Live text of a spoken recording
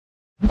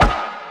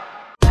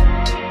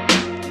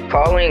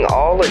following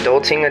all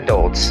adulting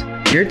adults.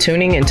 You're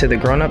tuning into the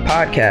Grown Up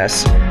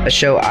Podcast, a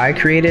show I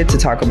created to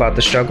talk about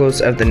the struggles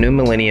of the new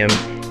millennium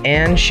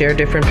and share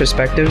different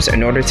perspectives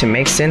in order to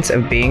make sense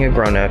of being a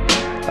grown-up.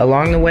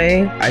 Along the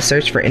way, I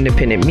search for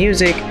independent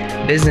music,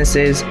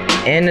 businesses,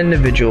 and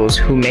individuals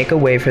who make a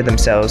way for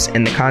themselves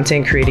in the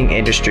content creating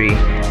industry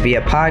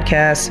via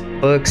podcasts,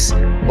 books,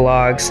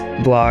 blogs,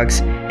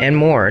 vlogs, and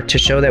more to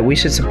show that we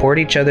should support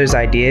each other's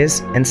ideas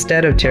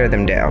instead of tear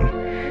them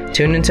down.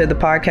 Tune into the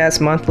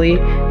podcast monthly,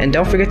 and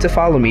don't forget to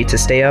follow me to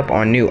stay up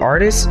on new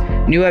artists,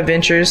 new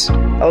adventures,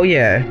 oh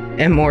yeah,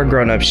 and more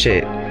grown-up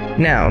shit.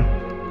 Now,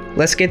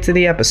 let's get to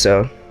the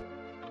episode.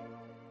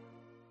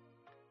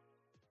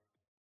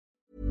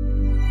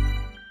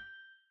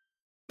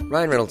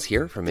 Ryan Reynolds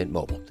here from Mint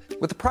Mobile.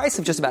 With the price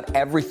of just about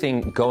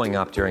everything going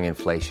up during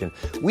inflation,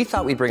 we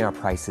thought we'd bring our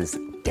prices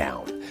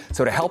down.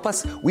 So to help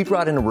us, we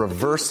brought in a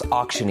reverse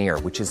auctioneer,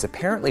 which is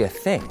apparently a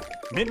thing.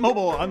 Mint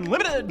Mobile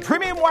Unlimited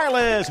Premium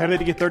Wireless. How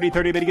to get 30,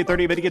 30, bit to get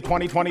 30, bit to get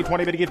 20, 20,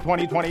 20, bit to get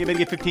 20, 20, bit to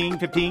get 15,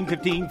 15,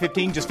 15,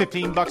 15, just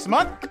 $15 a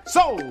month?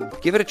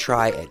 Sold! Give it a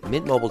try at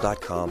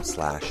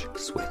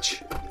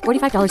mintmobile.com/switch.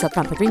 $45 up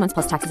front for 3 months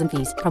plus taxes and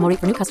fees. Promo rate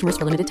for new customers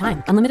for limited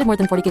time. Unlimited more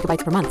than 40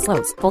 gigabytes per month.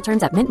 Slows full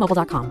terms at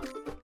mintmobile.com.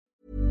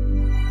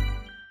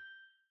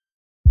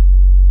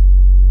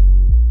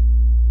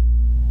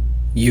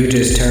 You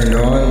just turned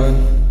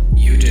on.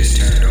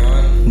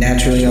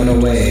 Naturally on a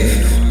wave.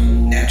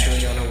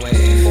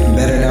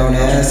 Better known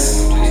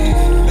as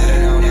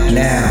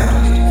Now.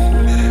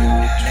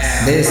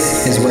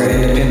 This is where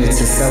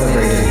independence is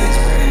celebrated.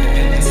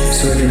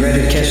 So if you're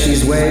ready to catch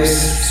these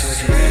waves,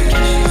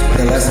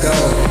 then let's go.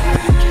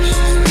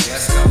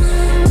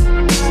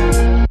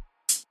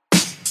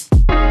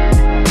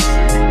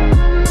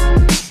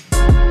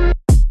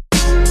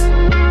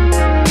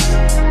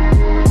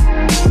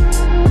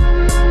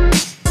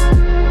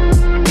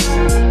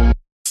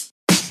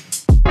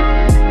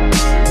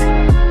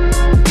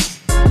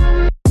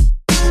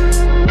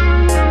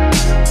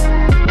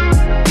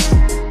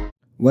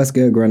 What's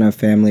good, Grown Up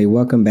family?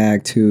 Welcome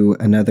back to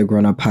another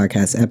Grown Up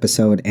Podcast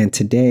episode. And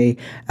today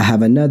I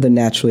have another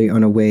Naturally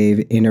on a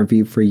Wave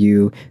interview for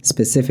you,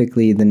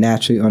 specifically the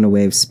Naturally on a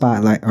Wave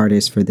Spotlight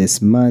artist for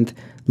this month,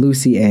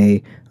 Luci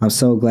A. I'm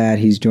so glad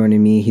he's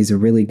joining me. He's a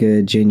really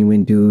good,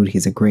 genuine dude.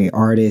 He's a great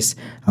artist.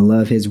 I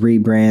love his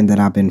rebrand that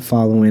I've been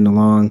following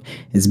along.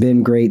 It's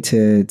been great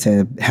to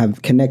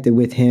have connected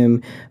with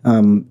him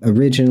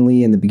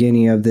originally in the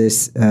beginning of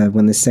this,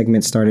 when this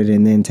segment started,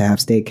 and then to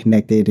have stayed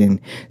connected and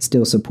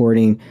still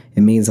supporting.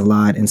 It means a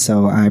lot. And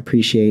so I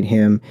appreciate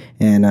him.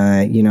 And,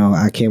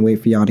 I can't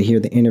wait for y'all to hear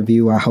the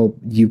interview. I hope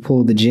you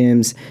pull the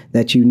gems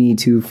that you need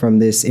to from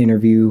this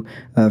interview,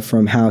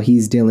 from how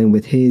he's dealing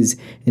with his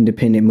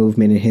independent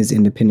movement and his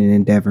independent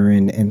endeavor,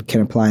 and can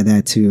apply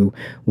that to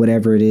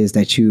whatever it is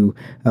that you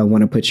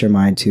want to put your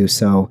mind to.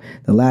 So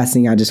the last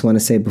thing I just want to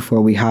say before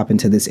we hop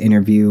into this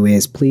interview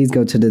is please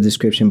go to the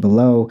description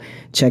below,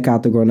 check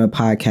out the Grown Up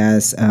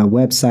Podcast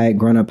website,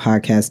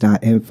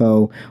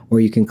 grownuppodcast.info, or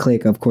you can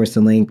click, of course,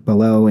 the link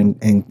below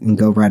and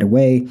go right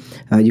away.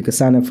 You can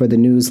sign up for the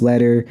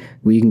newsletter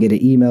where you can get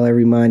an email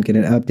every month, get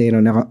an update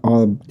on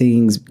all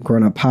things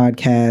Grown Up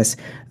Podcast.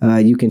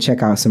 You can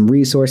check out some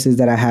resources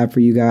that I have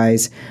for you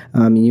guys.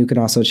 And you can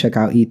also check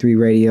out E3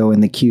 Radio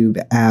and the Cube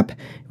app,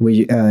 where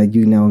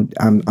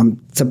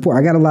I'm support.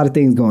 I got a lot of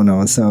things going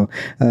on. So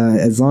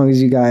as long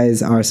as you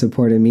guys are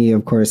supporting me,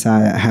 of course,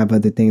 I have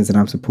other things that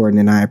I'm supporting,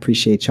 and I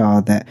appreciate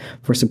y'all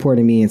for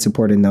supporting me and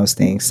supporting those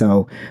things.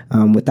 So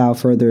without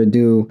further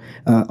ado,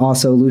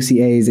 also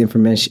Luci A's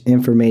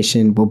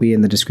information will be in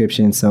the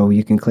description, so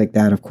you can click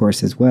that, of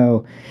course, as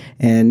well.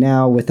 And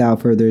now,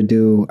 without further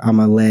ado, I'm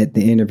gonna let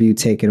the interview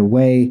take it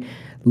away.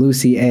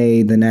 Luci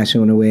A, the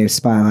National on a Wave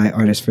Spotlight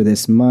artist for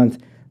this month.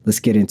 Let's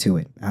get into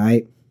it. All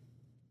right.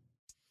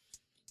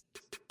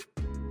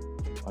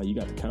 Oh, you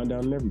got the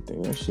countdown and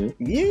everything. That shit.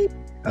 Yeah.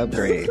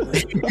 Upgrade.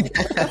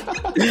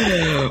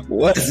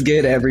 What's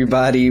good,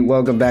 everybody?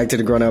 Welcome back to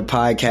the Grown Up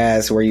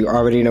Podcast, where you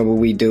already know what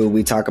we do.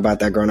 We talk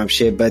about that grown up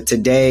shit. But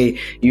today,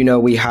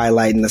 we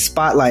highlighting the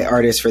spotlight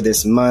artist for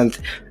this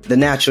month, the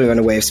Naturally on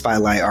a Wave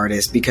Spotlight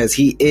artist, because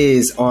he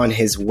is on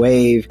his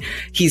wave.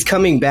 He's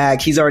coming back.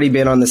 He's already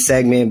been on the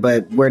segment,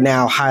 but we're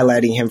now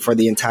highlighting him for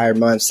the entire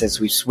month since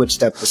we've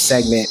switched up the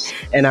segment.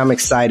 And I'm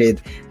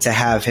excited to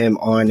have him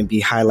on and be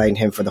highlighting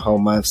him for the whole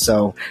month.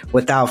 So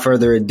without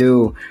further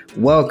ado,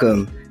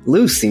 welcome,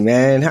 Luci,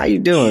 man. How you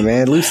doing,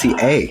 man?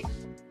 Luci A.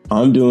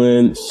 I'm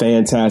doing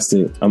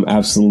fantastic. I'm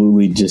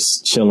absolutely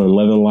just chilling,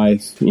 living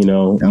life.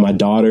 My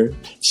daughter,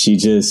 she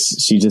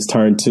just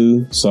turned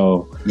 2,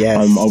 so yes.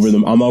 I'm over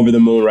the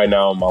moon right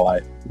now in my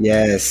life.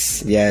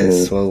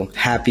 Yes. Well,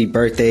 happy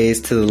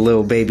birthdays to the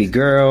little baby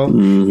girl.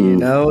 You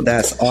know,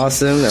 that's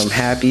awesome. I'm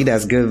happy.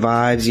 That's good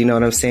vibes. You know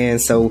what I'm saying?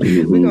 So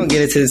we're going to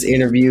get into this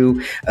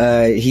interview.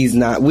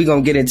 We're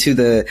going to get into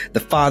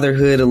the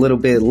fatherhood a little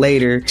bit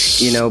later,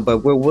 you know, but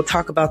we'll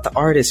talk about the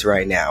artist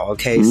right now.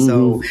 Okay.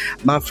 So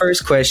my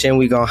first question,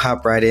 we're going to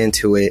hop right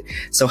into it.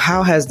 So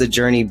how has the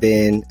journey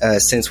been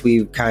since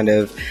we've kind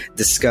of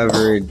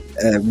rediscovered,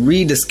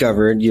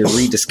 you're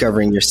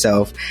rediscovering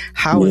yourself?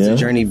 How has the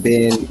journey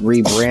been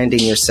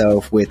rebranding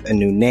yourself with a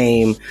new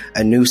name,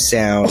 a new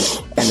sound,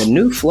 and a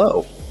new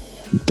flow?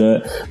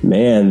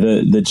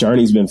 The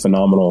journey's been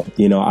phenomenal.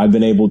 You know, I've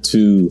been able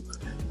to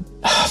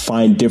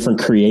find different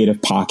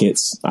creative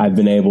pockets. I've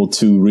been able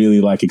to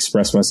really like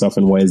express myself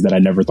in ways that I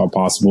never thought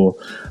possible.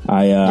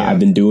 I've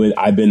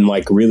been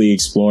like really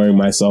exploring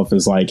myself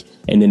as like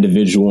an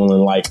individual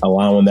and like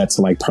allowing that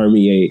to like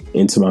permeate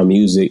into my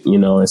music, you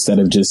know, instead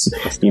of just,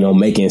 you know,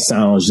 making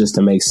sounds just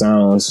to make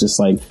sounds. Just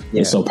like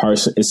it's so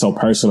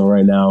personal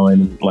right now,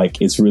 and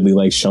like it's really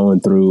like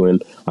showing through,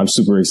 and I'm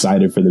super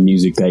excited for the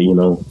music that, you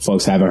know,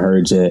 folks haven't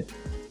heard yet.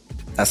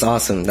 That's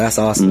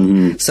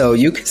awesome. So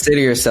you consider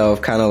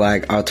yourself kind of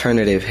like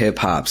alternative hip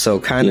hop. So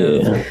kind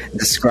of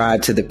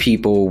describe to the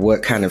people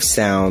what kind of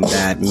sound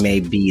that may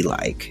be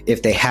like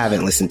if they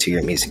haven't listened to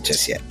your music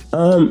just yet.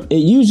 It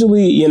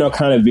usually, you know,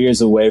 kind of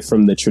veers away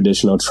from the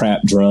traditional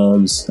trap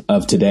drums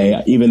of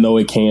today, even though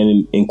it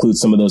can include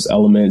some of those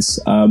elements.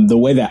 The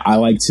way that I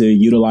like to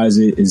utilize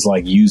it is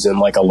like using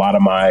like a lot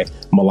of my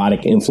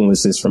melodic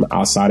influences from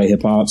outside of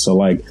hip hop. So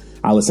like,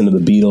 I listen to the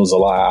Beatles a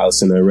lot. I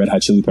listen to Red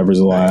Hot Chili Peppers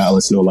a lot. I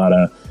listen to a lot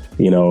of,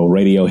 you know,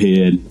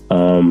 Radiohead,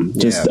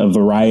 just a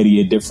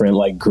variety of different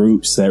like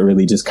groups that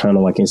really just kind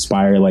of like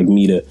inspire like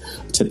me to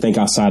think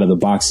outside of the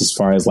box as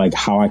far as like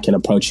how I can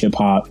approach hip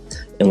hop.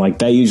 And like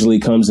that usually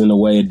comes in the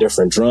way of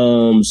different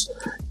drums,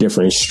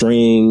 different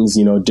strings,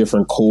 you know,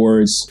 different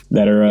chords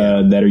that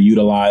are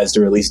utilized,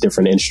 or at least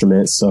different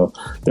instruments. So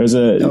there's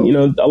you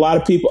know, a lot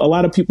of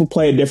people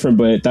play it different,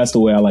 but that's the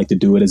way I like to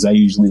do it. Is I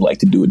usually like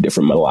to do it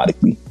different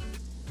melodically.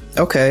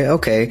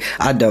 Okay.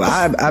 I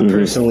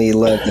personally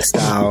love the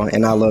style,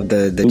 and I love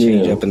the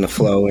change up in the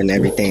flow and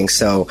everything.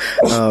 So,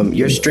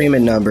 your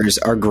streaming numbers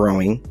are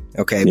growing.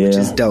 Okay. Which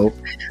is dope.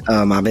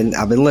 I've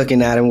been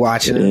looking at and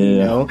watching them,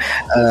 you know.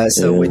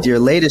 So with your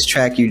latest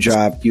track you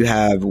dropped, you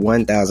have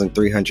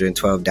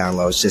 1,312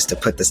 downloads, just to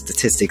put the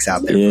statistics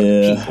out there for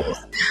the people.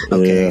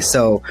 Okay.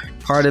 So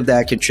part of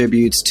that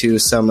contributes to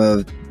some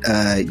of,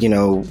 you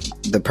know,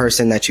 the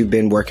person that you've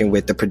been working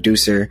with, the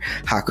producer,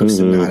 Haku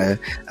Sonata,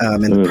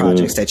 and the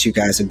projects that you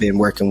guys have been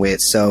working with.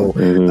 So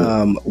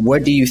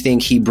what do you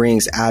think he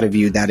brings out of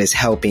you that is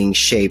helping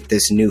shape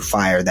this new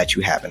fire that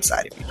you have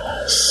inside of you?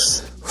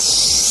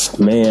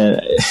 Man,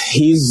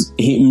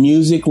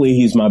 musically,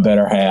 he's my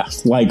better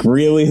half. Like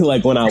really,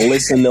 like when I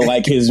listen to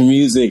like his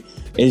music,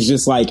 it's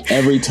just like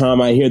every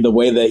time I hear the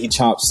way that he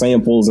chops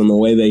samples and the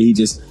way that he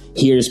just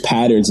hears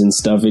patterns and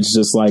stuff, it's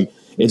just like,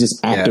 it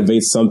just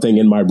activates something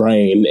in my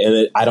brain.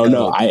 And I don't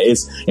know.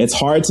 It's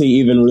hard to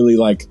even really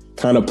like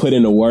kind of put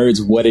into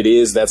words what it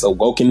is that's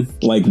awoken.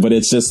 Like, but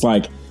it's just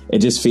like, it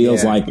just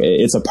feels like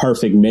it's a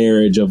perfect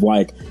marriage of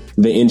like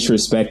the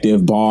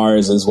introspective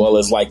bars, as well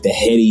as like the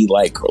heady,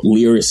 like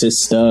lyricist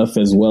stuff,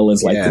 as well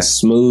as like the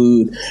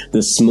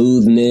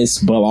smoothness,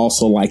 but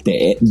also like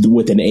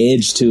with an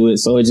edge to it.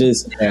 So it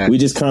just, we're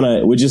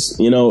just,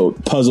 you know,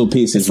 puzzle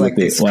pieces. It's like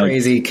this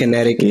crazy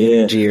kinetic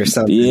energy or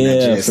something.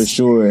 Yeah, for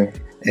sure.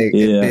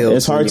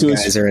 It's hard to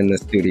guys are in the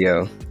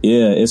studio.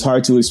 It's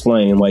hard to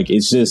explain. Like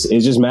it's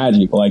just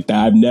magic. Like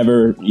that, I've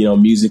never, you know,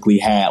 musically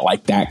had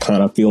like that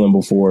kind of feeling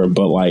before.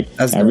 But like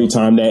every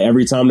time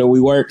that we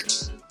work,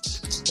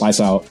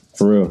 lights out.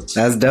 For real.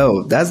 That's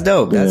dope.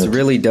 That's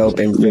really dope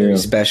and very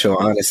special,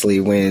 honestly,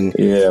 when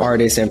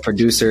artist and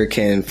producer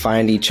can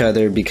find each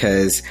other,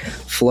 because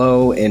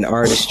flow and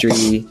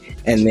artistry,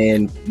 and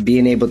then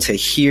being able to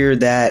hear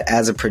that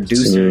as a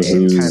producer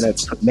and kind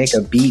of make a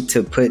beat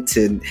to put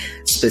to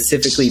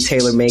specifically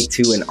tailor make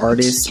to an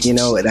artist, you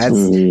know,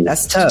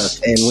 that's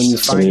tough. And when you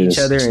find each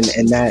other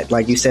and that,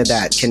 like you said,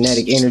 that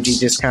kinetic energy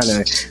just kind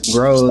of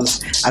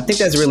grows, I think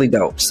that's really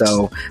dope.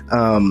 So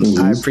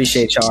I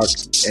appreciate y'all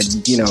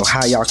and, you know,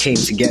 how y'all came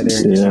together.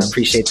 I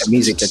appreciate the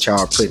music that y'all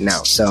are putting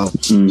out. So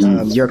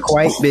you're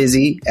quite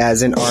busy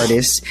as an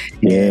artist,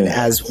 and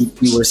as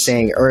we were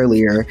saying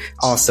earlier,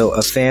 also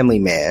a family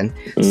man.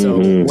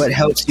 So what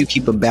helps you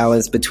keep a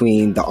balance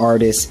between the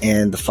artist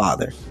and the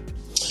father?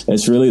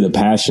 It's really the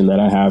passion that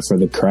I have for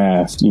the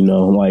craft, you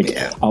know, like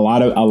a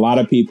lot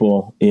of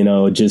people, you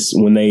know, just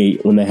when they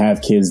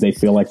have kids, they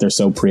feel like they're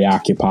so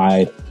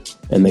preoccupied,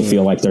 and they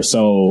feel like they're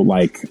so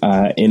like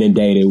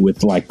inundated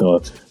with like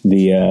the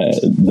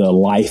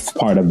life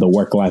part of the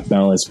work-life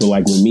balance. But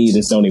like with me,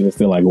 this don't even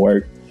feel like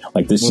work.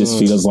 Like this just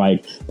feels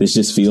like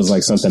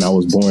something I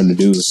was born to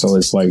do. So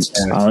it's like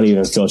I don't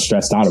even feel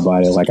stressed out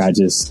about it. Like I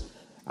just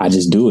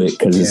do it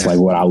because it's like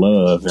what I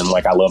love, and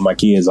like I love my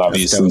kids,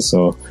 obviously.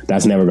 So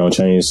that's never gonna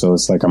change. So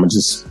it's like I'm gonna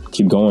just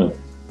keep going.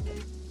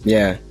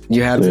 Yeah,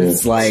 you have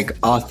this like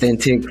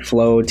authentic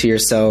flow to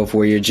yourself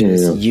where you're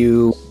just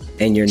you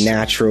and you're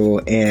natural,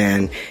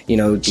 and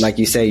like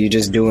you say, you're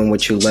just doing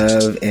what you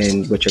love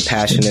and what you're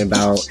passionate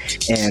about,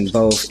 and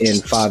both in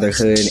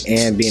fatherhood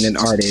and being an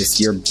artist,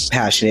 you're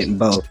passionate in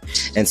both.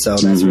 And so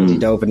that's really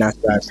dope, and that's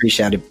what I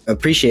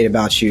appreciate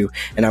about you.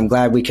 And I'm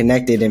glad we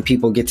connected and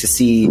people get to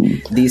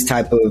see these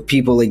type of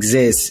people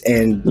exist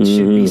and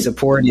should be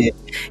supported,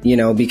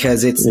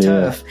 because it's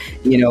tough,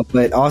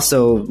 but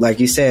also, like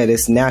you said,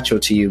 it's natural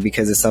to you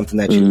because it's something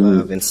that you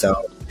love. And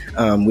so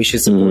we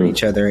should support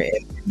each other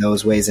in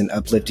those ways and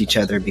uplift each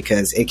other,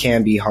 because it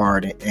can be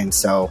hard. And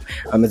so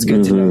it's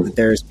good to know that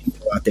there's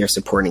people out there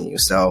supporting you.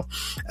 So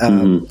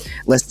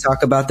let's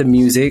talk about the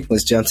music.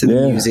 Let's jump to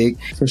the music.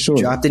 For sure.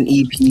 Dropped an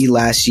EP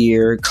last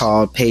year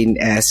called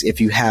Peyton-esque. If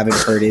you haven't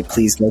heard it,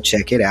 please go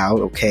check it out.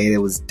 Okay, it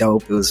was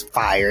dope. It was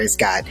fire. It's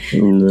got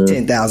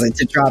 10,000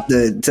 to drop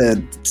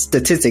the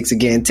statistics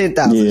again.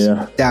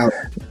 10,000 down.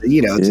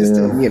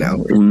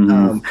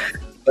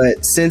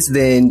 But since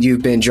then,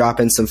 you've been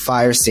dropping some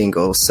fire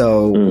singles.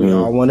 So we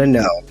all want to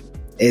know,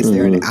 is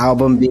there an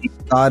album being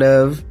thought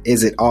of?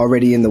 Is it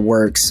already in the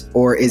works?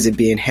 Or is it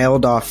being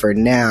held off for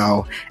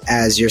now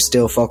as you're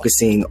still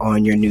focusing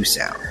on your new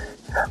sound?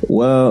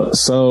 Well,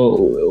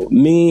 so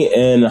me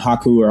and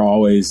Haku are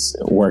always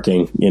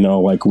working,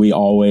 we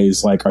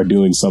always are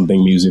doing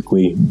something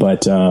musically.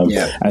 But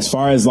as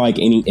far as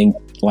any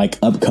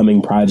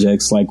upcoming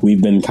projects,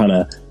 we've been kind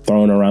of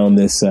throwing around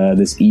this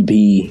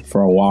EP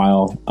for a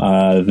while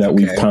that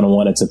we've kind of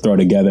wanted to throw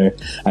together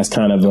as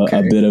kind of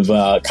a bit of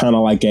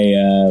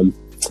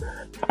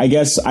I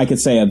guess I could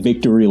say a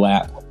victory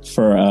lap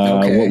for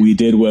what we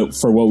did with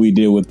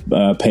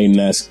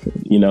Peyton-esque,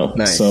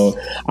 Nice. So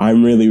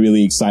I'm really,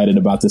 really excited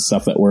about the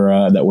stuff that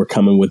we're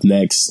coming with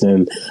next,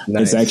 and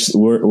it's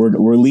actually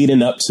we're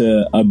leading up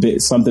to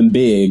something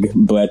big,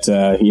 but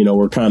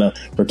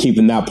we're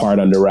keeping that part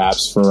under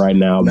wraps for right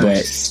now.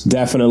 Nice. But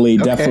definitely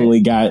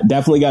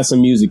got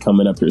some music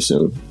coming up here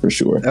soon for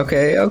sure.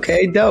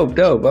 Okay, dope.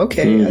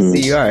 Okay, I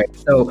see you. All right.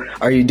 So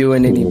are you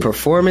doing any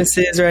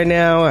performances right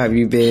now? Have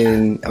you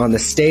been on the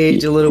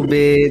stage a little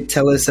bit?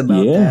 Tell us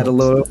about that a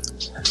little.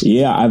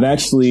 Yeah, I've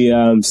actually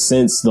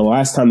since the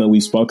last time that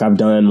we spoke, I've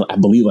done, I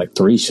believe,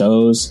 3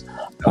 shows.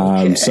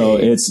 So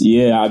it's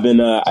I've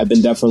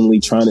been definitely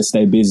trying to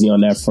stay busy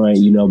on that front.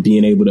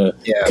 Being able to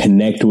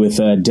connect with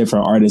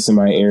different artists in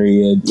my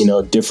area,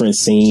 different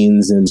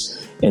scenes,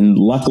 and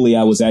luckily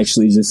I was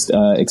actually just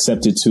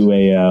accepted to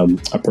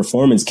a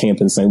performance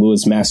camp in St.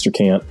 Louis, Master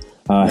Camp,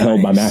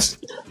 held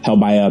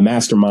by a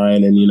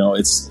Mastermind, and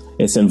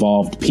it's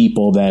involved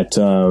people that,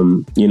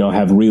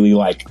 have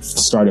really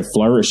started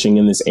flourishing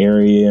in this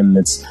area, and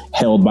it's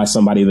held by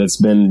somebody that's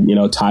been,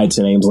 tied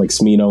to names like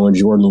Smino and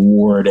Jordan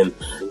Ward and,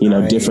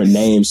 different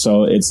names.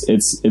 So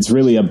it's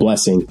really a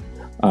blessing.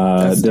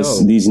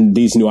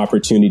 These new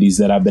opportunities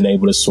that I've been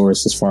able to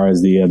source as far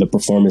as the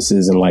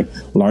performances and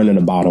learning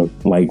about them,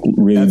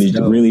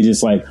 really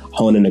just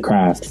honing the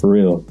craft for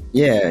real.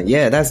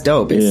 Yeah. That's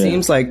dope. It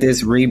seems like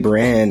this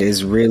rebrand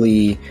is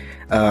really,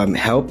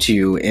 helped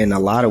you in a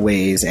lot of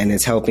ways, and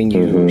it's helping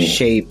you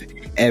shape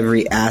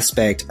every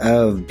aspect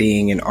of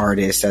being an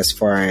artist, as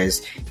far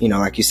as,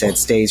 like you said,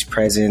 stage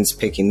presence,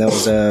 picking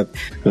those up,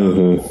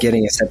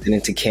 getting accepted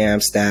into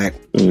camps that,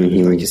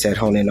 like you said,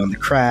 hone in on the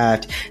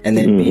craft, and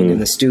then being in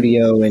the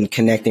studio and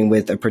connecting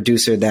with a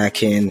producer that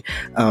can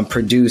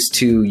produce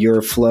to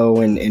your flow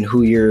and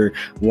who you're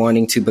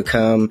wanting to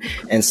become.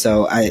 And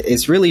so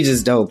it's really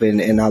just dope.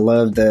 And I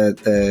love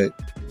the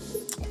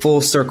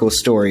full circle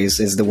stories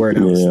is the word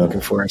I was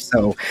looking for.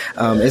 So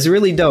it's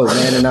really dope,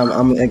 man. And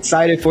I'm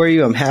excited for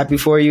you. I'm happy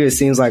for you. It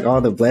seems like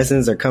all the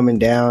blessings are coming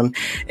down.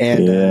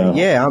 And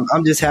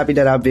I'm just happy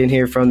that I've been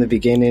here from the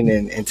beginning,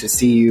 and to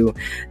see you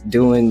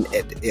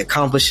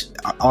accomplish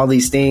all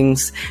these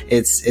things.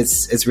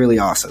 It's really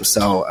awesome.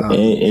 So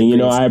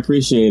I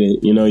appreciate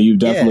it. You've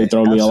definitely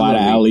thrown me a lot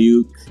of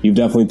alley-oops. You've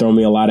definitely thrown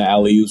me a lot of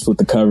alley-oops with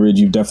the coverage.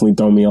 You've definitely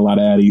thrown me a lot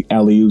of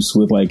alley-oops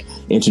with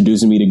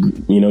introducing me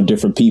to,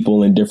 different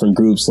people and different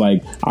groups.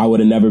 I would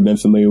have never been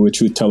familiar with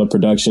Truth Teller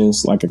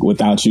Productions,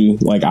 without you.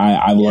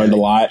 I learned a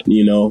lot,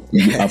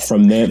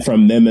 from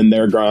them and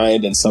their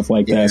grind and stuff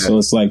like that. So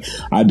it's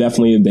I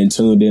definitely have been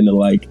tuned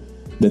into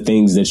the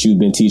things that you've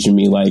been teaching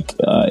me,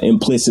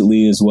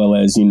 implicitly, as well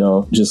as,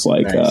 just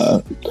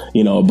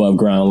above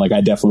ground.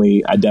 I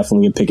definitely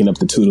am picking up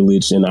the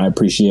tutelage, and I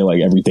appreciate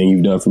everything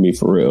you've done for me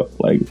for real.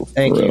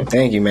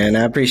 Thank you, man.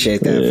 I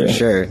appreciate that for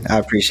sure. I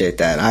appreciate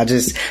that. I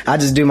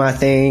just do my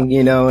thing,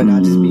 and I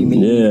just be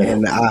me,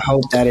 and I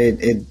hope that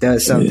it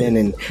does something,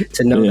 and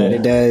to know that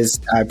it does,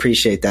 I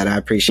appreciate that. I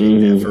appreciate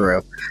that for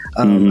real.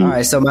 All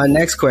right. So my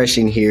next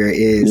question here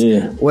is,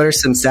 what are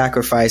some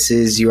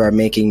sacrifices you are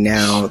making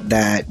now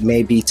that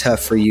may be tough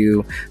for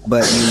you,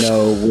 but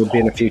will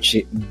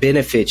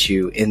benefit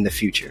you in the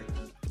future?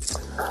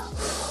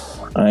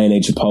 I ain't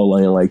ate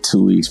Chipotle in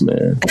 2 weeks,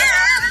 man.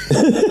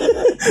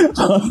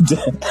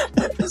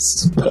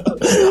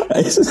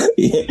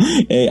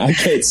 I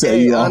can't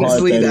say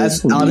honestly,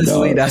 that's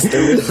the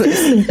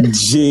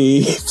realest.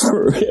 Gee,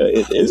 for real,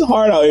 it's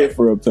hard out here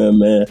for a pimp,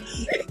 man.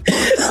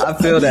 I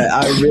feel that.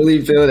 I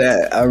really feel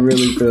that.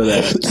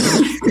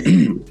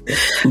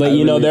 But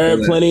you know, there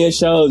are plenty of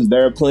shows.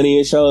 There are plenty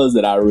of shows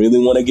that I really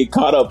want to get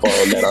caught up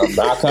on that I'm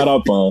not caught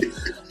up on.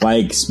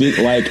 Like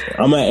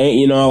I'm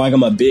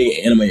a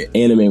big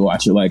anime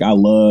watcher. Like I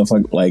love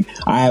like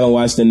I haven't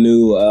watched the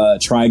new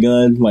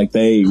Trigun. Like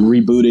they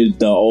rebooted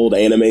the old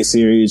anime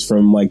series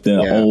from like the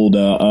old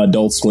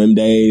Adult Swim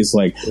days.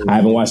 Like I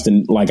haven't watched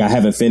I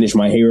haven't finished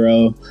My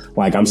Hero.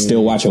 Like I'm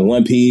still watching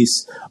One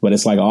Piece, but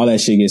it's like all that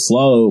shit gets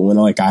slow when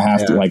like I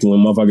have to, like when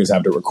motherfuckers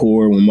have to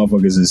record, when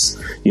motherfuckers is,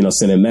 you know,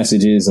 sending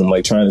messages and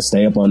like trying to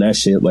stay up on that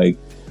shit. Like,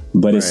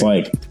 but it's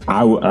like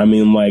I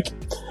mean like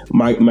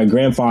my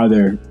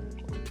grandfather,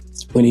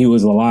 when he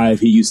was alive,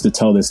 he used to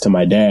tell this to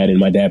my dad, and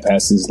my dad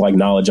passes like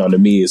knowledge on to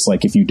me. It's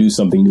like, if you do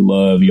something you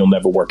love, you'll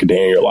never work a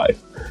day in your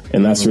life.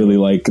 And that's really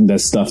like the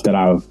stuff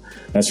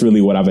that's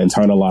really what I've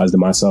internalized in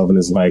myself. And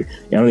it's like,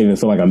 I don't even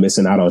feel like I'm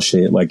missing out on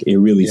shit. Like it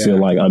really feel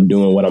like I'm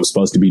doing what I'm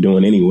supposed to be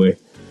doing anyway.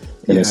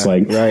 And it's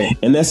like,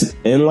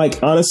 and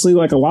like, honestly,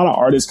 like a lot of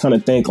artists kind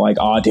of think like,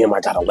 oh damn,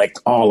 I gotta let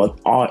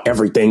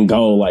everything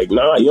go. Like,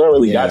 nah, you don't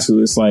really got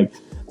to. It's like,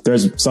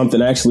 there's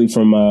something actually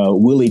from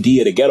Willie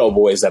D of the Ghetto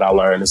Boys that I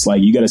learned. It's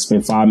like, you got to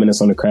spend 5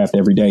 minutes on the craft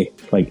every day,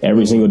 like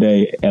every single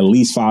day, at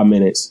least 5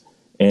 minutes.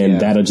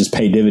 And that'll just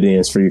pay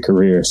dividends for your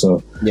career.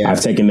 So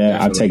I've taken that,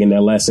 I've taken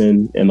that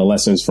lesson and the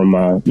lessons from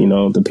my, you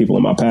know, the people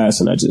in my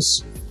past, and I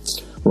just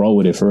roll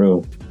with it for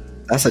real.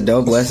 That's a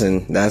dope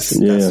lesson. That's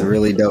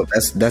really dope.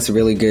 That's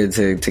really good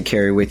to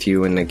carry with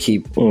you and to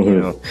keep, you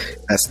know,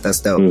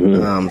 that's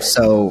dope.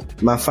 So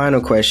my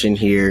final question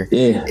here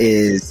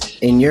is,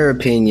 in your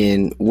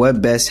opinion,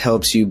 what best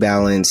helps you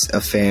balance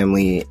a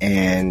family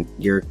and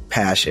your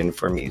passion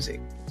for music?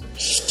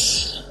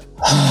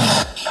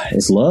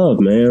 It's love,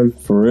 man,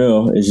 for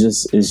real.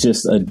 It's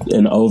just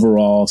an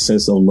overall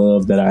sense of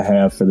love that I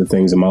have for the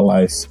things in my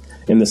life,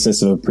 and the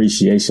sense of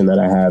appreciation that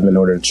I have in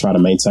order to try to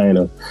maintain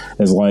them.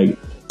 It's like,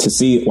 to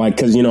see, like,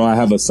 because, you know, I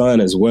have a son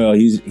as well.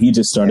 He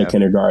just started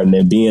kindergarten,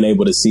 and being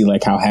able to see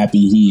like how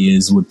happy he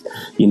is with,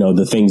 you know,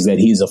 the things that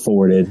he's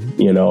afforded,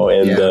 you know,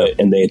 and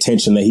the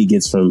attention that he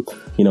gets from,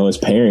 you know, his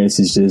parents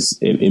is just,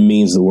 it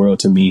means the world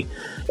to me.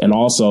 And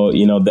also,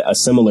 you know, a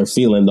similar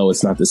feeling, though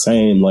it's not the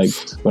same, like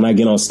when I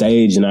get on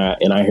stage and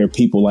I hear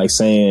people like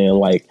saying,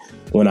 like,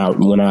 when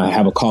I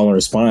have a call and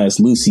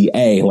response, Luci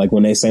A, like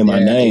when they say my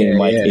name,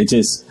 it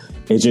just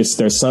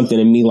there's something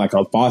in me, like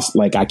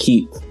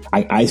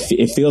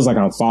it feels like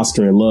I'm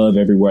fostering love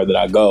everywhere that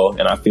I go,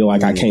 and I feel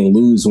like I can't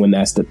lose when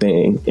that's the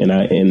thing,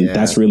 and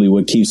that's really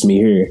what keeps me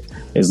here.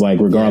 Is like,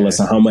 regardless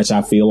of how much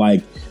I feel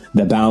like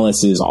the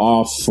balance is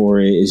off for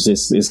it,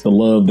 it's the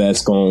love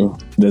that's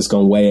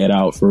gonna weigh it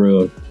out for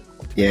real.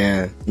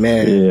 Yeah,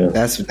 man. Yeah.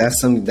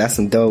 That's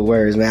some dope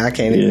words, man. I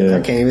can't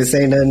even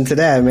say nothing to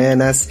that, man.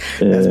 That's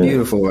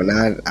beautiful.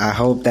 And I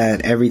hope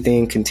that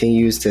everything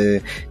continues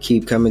to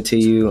keep coming to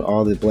you.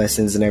 All the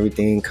blessings and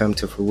everything come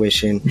to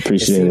fruition.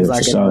 Appreciate it. Seems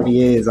like it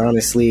already is,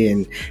 honestly.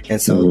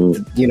 And so,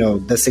 you know,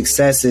 the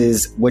success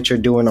is what you're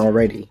doing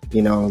already,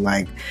 you know,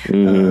 like,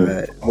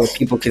 what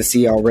people can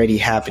see already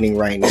happening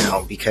right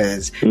now,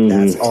 because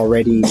that's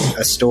already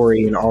a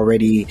story and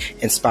already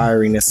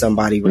inspiring to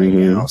somebody right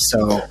now.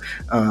 So,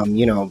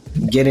 you know,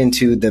 get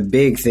into the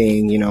big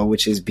thing, you know,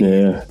 which is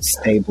being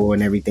stable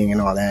and everything and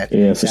all that.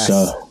 Yeah, for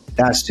sure.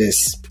 That's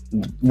just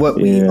what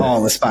we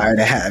all aspire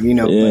to have, you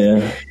know.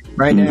 But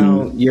right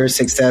now, you're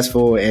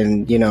successful,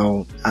 and, you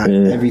know,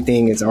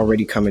 everything is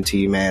already coming to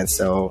you, man.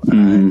 So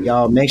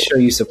y'all make sure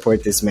you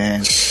support this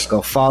man.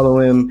 Go follow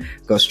him.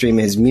 Go stream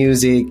his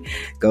music.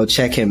 Go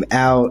check him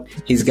out.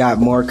 He's got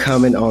more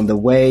coming on the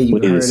way. You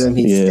heard him.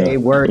 He stay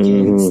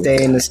working,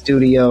 stay in the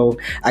studio.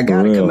 I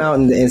got to come out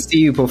and see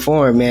you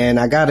perform, man.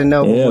 I got to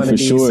know one of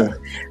these. Sure. So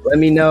let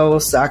me know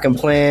so I can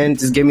plan.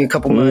 Just give me a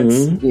couple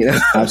months, you know.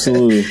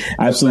 Absolutely.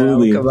 I'll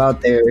come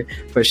out there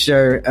for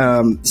sure.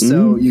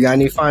 So you got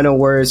any final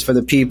words for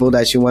the people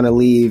that you want to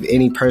leave?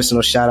 Any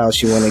personal shout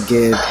outs you want to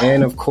give?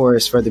 And of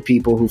course, for the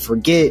people who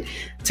forget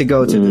to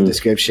go to the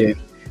description,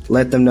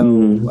 let them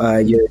know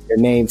your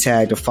name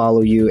tag to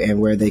follow you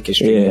and where they can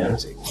stream your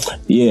music.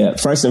 Yeah,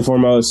 first and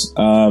foremost,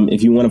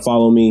 if you want to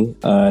follow me,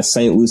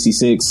 Saint Luci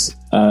 6,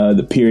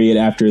 the period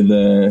after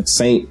the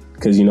Saint,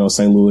 because, you know,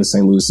 St. Louis,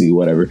 St. Lucie,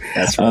 whatever.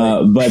 That's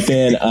right. But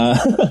then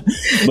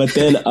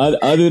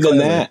other than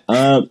that,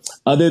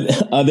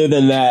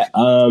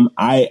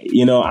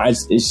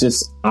 it's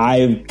just,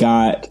 I've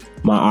got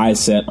my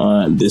eyes set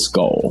on this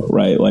goal,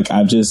 right? Like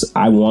I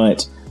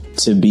want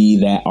to be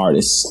that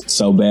artist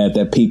so bad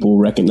that people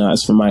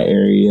recognize from my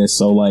area.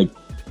 So like,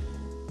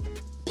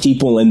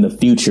 people in the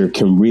future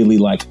can really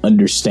like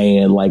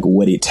understand like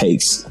what it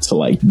takes to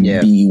like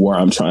be where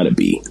I'm trying to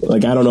be.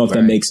 Like, I don't know if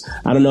that makes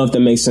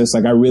sense.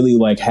 Like, I really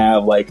like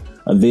have like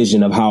a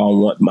vision of how I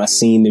want my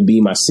scene to be,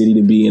 my city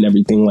to be, and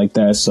everything like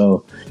that.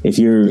 So if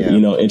you're,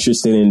 you know,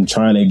 interested in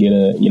trying to get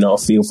a, you know, a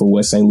feel for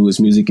what St. Louis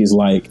music is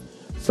like,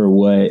 for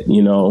what,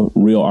 you know,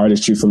 real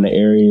artistry from the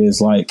area is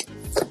like,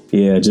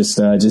 yeah, just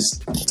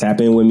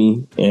tap in with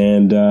me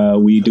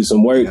and we do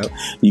some work. Yep.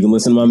 You can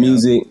listen to my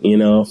music,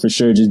 for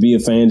sure. Just be a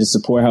fan, just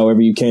support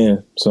however you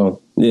can.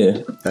 So, yeah.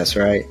 That's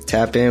right.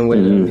 Tap in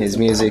with him. His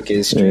music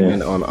is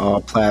streaming on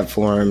all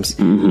platforms.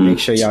 Make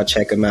sure y'all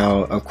check him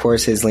out. Of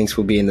course, his links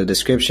will be in the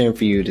description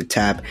for you to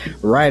tap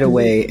right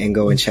away and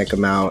go and check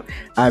him out.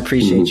 I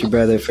appreciate you,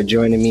 brother, for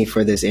joining me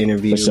for this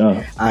interview. For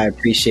sure. I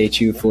appreciate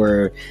you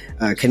for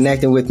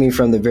connecting with me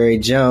from the very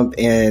jump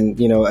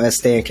and, us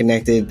staying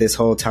connected this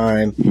whole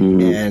time.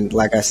 And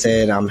like I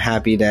said, I'm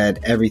happy that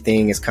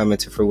everything is coming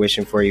to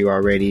fruition for you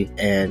already,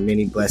 and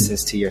many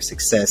blessings to your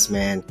success,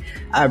 man.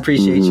 I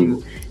appreciate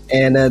you.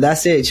 And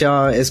that's it,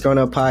 y'all. It's Grown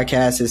Up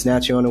Podcast. It's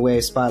Naturally on the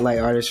Wave Spotlight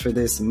Artist for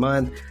this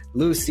month,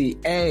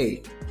 Luci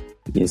A.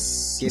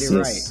 Yes. Get it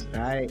right.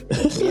 All right.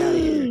 We out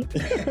of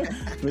here.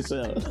 For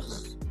sure.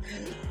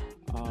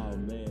 Oh,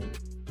 man.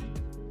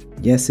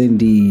 Yes,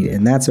 indeed.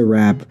 And that's a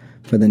wrap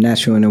for the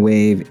Naturally on the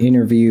Wave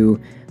interview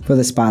for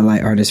the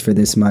Spotlight Artist for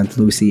this month,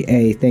 Luci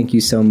A. Thank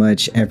you so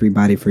much,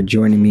 everybody, for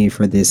joining me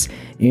for this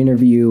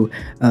interview.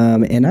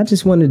 And I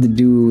just wanted to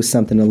do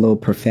something a little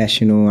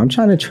professional. I'm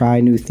trying to try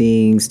new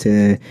things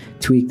to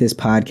tweak this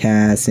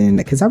podcast, and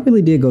because I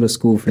really did go to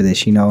school for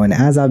this, and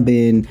as I've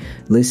been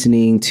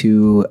listening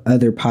to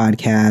other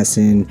podcasts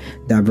and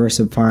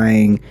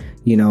diversifying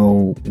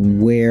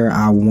where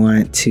I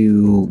want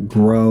to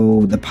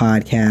grow the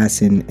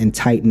podcast and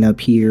tighten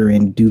up here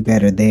and do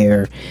better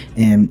there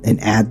and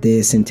add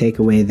this and take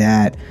away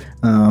that.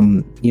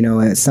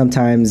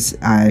 Sometimes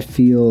I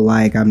feel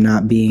like I'm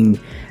not being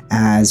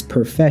as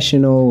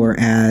professional or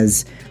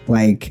as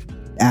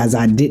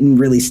I didn't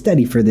really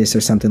study for this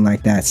or something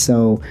like that.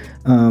 So,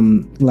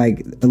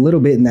 a little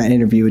bit in that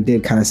interview, it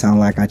did kind of sound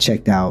like I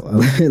checked out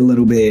a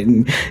little bit.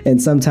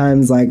 And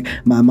sometimes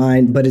my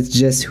mind, but it's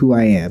just who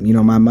I am.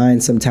 My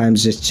mind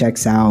sometimes just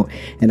checks out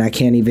and I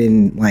can't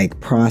even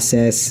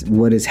process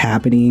what is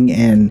happening,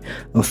 and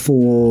a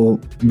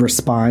full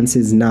response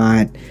is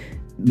not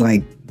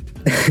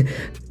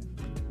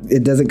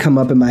it doesn't come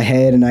up in my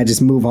head, and I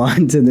just move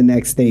on to the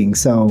next thing.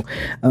 So,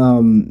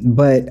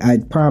 but I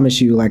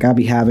promise you, I'll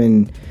be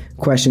having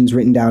questions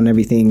written down and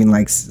everything, and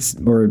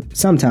or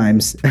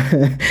sometimes,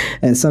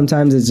 and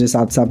sometimes it's just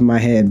off the top of my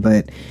head.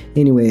 But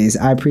anyways,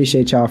 I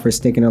appreciate y'all for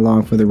sticking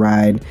along for the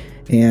ride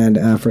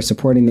and for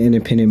supporting the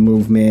independent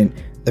movement.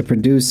 The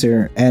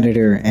producer,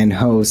 editor, and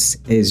host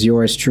is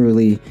yours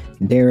truly,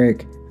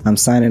 Derek. I'm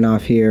signing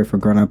off here for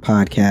Grown Up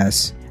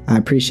Podcast. I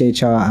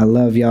appreciate y'all. I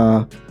love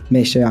y'all.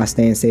 Make sure y'all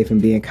staying safe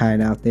and being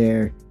kind out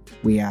there.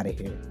 We out of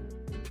here.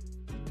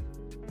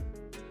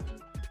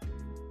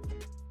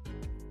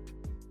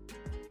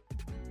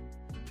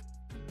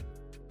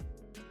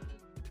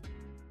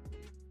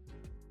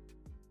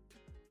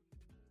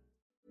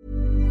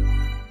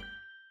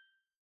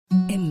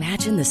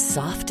 Imagine the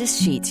softest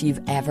sheets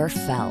you've ever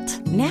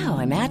felt. Now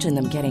imagine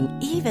them getting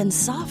even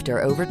softer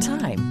over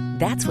time.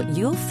 That's what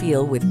you'll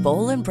feel with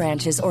Boll &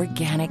 Branch's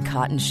organic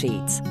cotton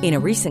sheets. In a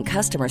recent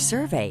customer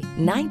survey,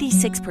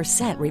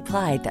 96%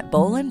 replied that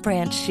Boll &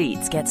 Branch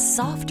sheets get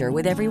softer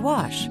with every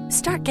wash.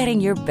 Start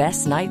getting your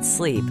best night's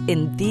sleep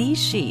in these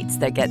sheets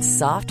that get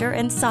softer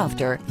and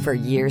softer for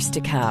years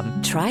to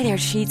come. Try their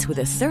sheets with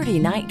a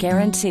 30-night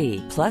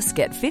guarantee. Plus,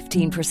 get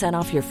 15%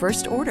 off your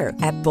first order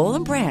at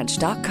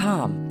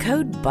bollandbranch.com.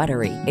 Code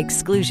BUTTERY.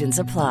 Exclusions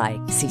apply.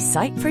 See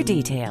site for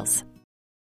details.